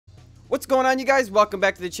What's going on, you guys? Welcome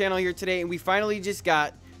back to the channel here today, and we finally just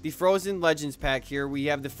got the Frozen Legends pack here. We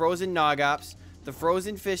have the Frozen Nogops, the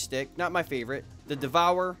Frozen Fish Stick, not my favorite, the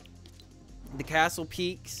Devour, the Castle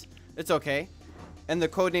Peaks, it's okay, and the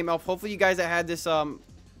Codename Elf. Hopefully you guys that had this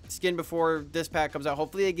skin before this pack comes out,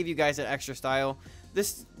 hopefully they give you guys an extra style.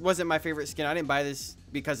 This wasn't my favorite skin. I didn't buy this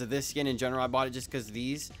because of this skin in general. I bought it just because of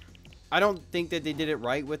these. I don't think that they did it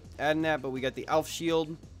right with adding that, but we got the Elf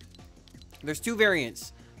Shield. There's two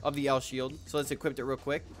variants of the Elf Shield, so let's equip it real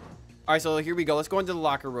quick. All right, so here we go. Let's go into the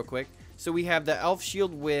locker real quick. So we have the Elf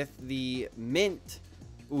Shield with the mint.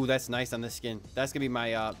 Ooh, that's nice on this skin. That's gonna be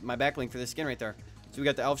my my backlink for this skin right there. So we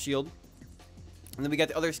got the Elf Shield, and then we got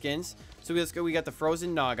the other skins. So let's go. We got the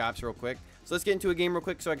Frozen Nogops real quick. So let's get into a game real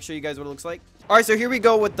quick so I can show you guys what it looks like. All right, so here we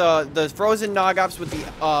go with the Frozen Nogops with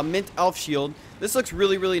the mint Elf Shield. This looks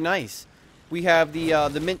really nice. We have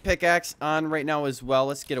the mint pickaxe on right now as well.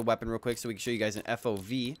 Let's get a weapon real quick so we can show you guys an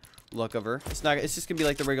FOV look of her. It's just gonna be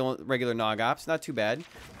like the regular Nogops. Not too bad.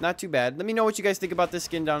 Not too bad. Let me know what you guys think about this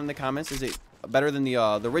skin down in the comments. Is it better than the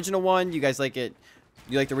original one? You guys like it?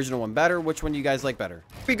 You like the original one better? Which one do you guys like better?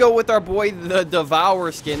 Here we go with our boy the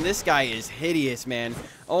Devour skin. This guy is hideous, man.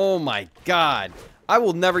 Oh my god. I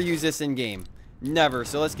will never use this in game. Never.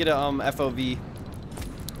 So let's get a FOV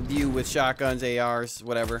view with shotguns, ARs,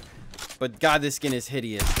 whatever. But god, this skin is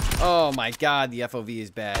hideous. Oh my god, the FOV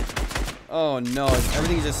is bad. Oh no,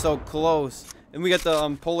 everything's just so close. And we got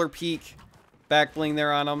the Polar Peak back bling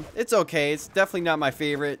there on him. It's okay. It's definitely not my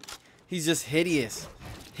favorite. He's just hideous.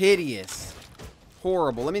 Hideous.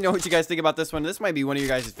 Horrible. Let me know what you guys think about this one. This might be one of your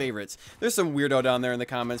guys' favorites. There's some weirdo down there in the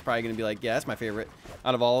comments probably gonna be like, yeah, that's my favorite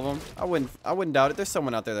out of all of them. I wouldn't doubt it. There's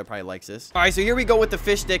someone out there that probably likes this. All right, so here we go with the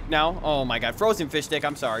fish stick now. Oh my god, Frozen Fish Stick.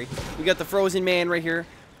 I'm sorry. We got the Frozen Man right here.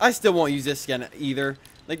 I still won't use this skin either.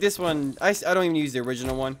 Like this one, I don't even use the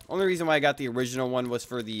original one. Only reason why I got the original one was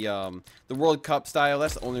for the World Cup style.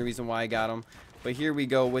 That's the only reason why I got him. But here we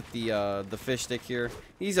go with the fish stick here.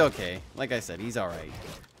 He's okay. Like I said, he's all right.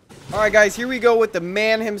 All right, guys, here we go with the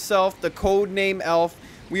man himself, the Codename Elf.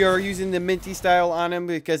 We are using the minty style on him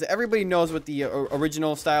because everybody knows what the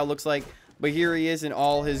original style looks like. But here he is in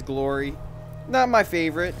all his glory. Not my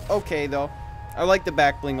favorite. Okay, though. I like the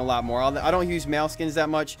back bling a lot more. I don't use male skins that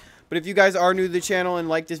much. But if you guys are new to the channel and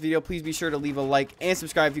like this video, please be sure to leave a like and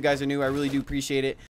subscribe if you guys are new. I really do appreciate it.